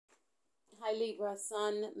Hi Libra,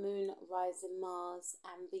 Sun, Moon, Rising, Mars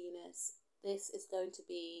and Venus. This is going to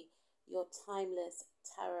be your timeless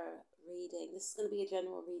tarot reading. This is going to be a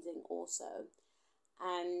general reading also.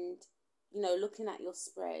 And, looking at your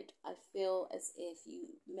spread, I feel as if you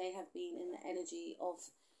may have been in the energy of,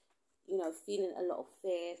 feeling a lot of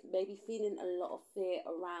fear, maybe feeling a lot of fear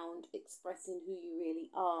around expressing who you really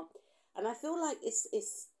are. And I feel like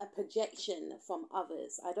it's a projection from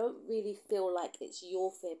others. I don't really feel like it's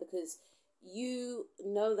your fear, because you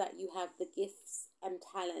know that you have the gifts and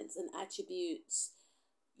talents and attributes,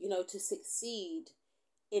 to succeed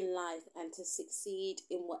in life and to succeed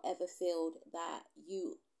in whatever field that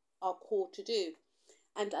you are called to do.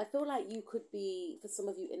 And I feel like you could be, for some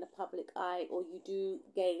of you, in the public eye, or you do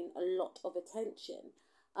gain a lot of attention.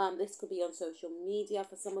 This could be on social media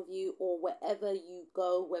for some of you, or wherever you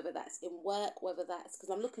go, whether that's in work, whether that's, because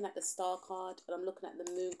I'm looking at the star card and I'm looking at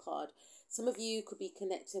the moon card. Some of you could be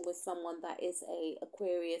connecting with someone that is a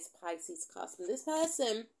Aquarius, Pisces cusp. And this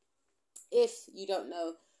person, if you don't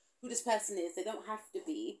know who this person is, they don't have to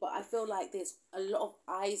be, but I feel like there's a lot of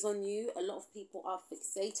eyes on you. A lot of people are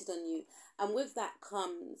fixated on you. And with that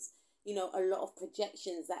comes, a lot of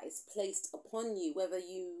projections that is placed upon you, whether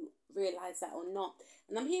you realize that or not.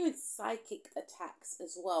 And I'm hearing psychic attacks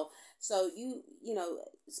as well. So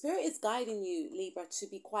Spirit is guiding you, Libra, to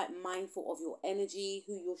be quite mindful of your energy,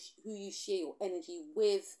 who you share your energy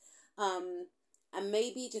with, and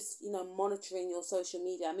maybe just monitoring your social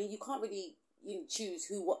media. I mean, you can't really choose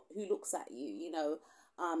who looks at you.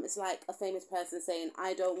 It's like a famous person saying,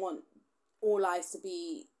 "I don't want all eyes to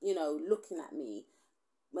be looking at me,"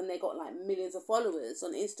 when they got like millions of followers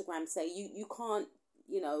on Instagram. Say you can't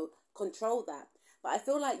control that. But I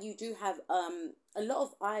feel like you do have a lot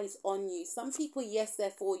of eyes on you. Some people, yes,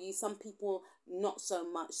 they're for you. Some people, not so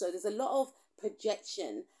much. So there's a lot of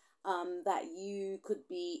projection that you could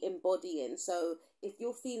be embodying. So if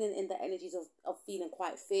you're feeling in the energies of feeling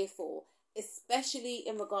quite fearful, especially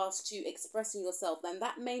in regards to expressing yourself, then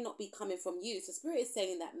that may not be coming from you. So Spirit is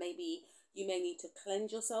saying that maybe you may need to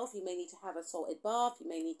cleanse yourself. You may need to have a salted bath. You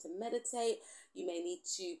may need to meditate. You may need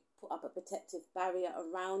to put up a protective barrier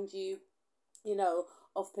around you,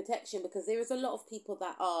 of protection, because there is a lot of people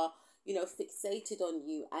that are, fixated on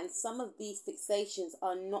you. And some of these fixations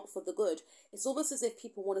are not for the good. It's almost as if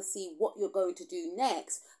people want to see what you're going to do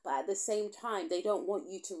next, but at the same time, they don't want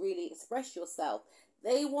you to really express yourself.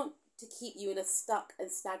 They want to keep you in a stuck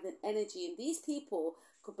and stagnant energy. And these people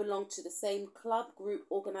could belong to the same club, group,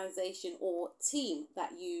 organization, or team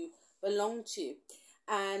that you belong to.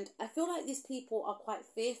 And I feel like these people are quite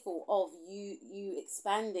fearful of you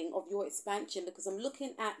expanding, of your expansion, because I'm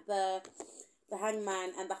looking at the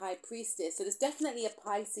Hangman and the High Priestess. So there's definitely a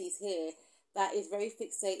Pisces here that is very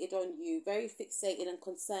fixated on you, very fixated and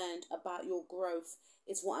concerned about your growth,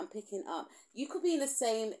 is what I'm picking up. You could be in the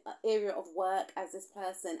same area of work as this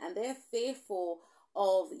person, and they're fearful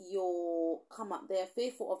of your come up. They're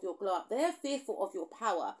fearful of your glow up. They're fearful of your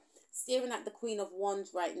power. Staring at the Queen of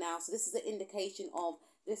Wands right now. So this is an indication of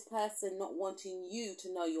this person not wanting you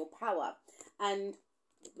to know your power. And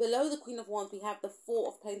below the Queen of Wands, we have the Four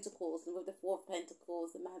of Pentacles. And with the Four of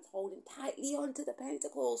Pentacles, the man's holding tightly onto the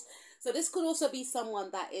Pentacles. So this could also be someone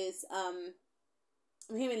that is,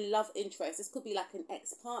 I'm hearing love interest. This could be like an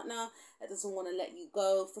ex-partner that doesn't want to let you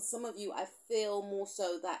go. For some of you, I feel more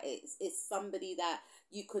so that it's somebody that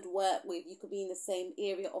you could work with. You could be in the same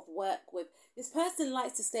area of work with. This person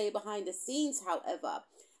likes to stay behind the scenes, however.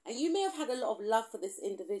 And you may have had a lot of love for this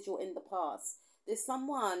individual in the past. There's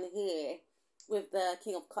someone here with the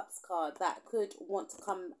King of Cups card that could want to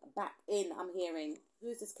come back in, I'm hearing.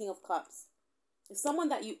 Who's this King of Cups? It's someone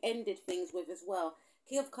that you ended things with as well.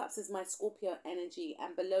 King of Cups is my Scorpio energy,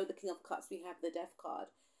 and below the King of Cups we have the Death card.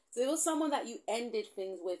 So there was someone that you ended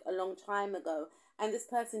things with a long time ago, and this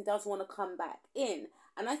person does want to come back in.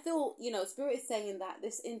 And I feel, Spirit is saying that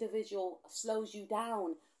this individual slows you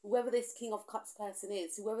down. Whoever this King of Cups person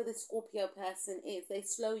is, whoever this Scorpio person is, they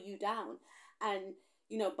slow you down. And,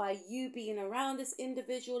 by you being around this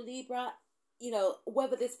individual, Libra,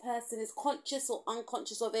 whether this person is conscious or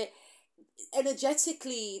unconscious of it,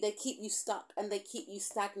 energetically they keep you stuck and they keep you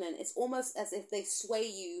stagnant. It's almost as if they sway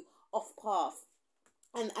you off path.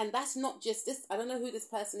 And that's not just this. I don't know who this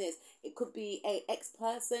person is. It could be a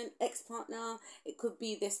ex-person, ex-partner. It could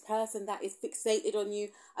be this person that is fixated on you.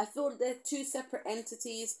 I feel they're two separate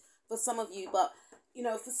entities for some of you. But,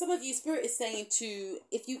 for some of you, Spirit is saying to,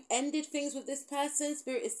 if you ended things with this person,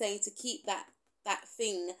 Spirit is saying to keep that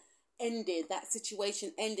thing ended, that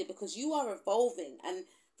situation ended, because you are evolving. And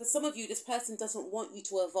for some of you, this person doesn't want you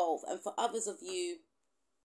to evolve. And for others of you,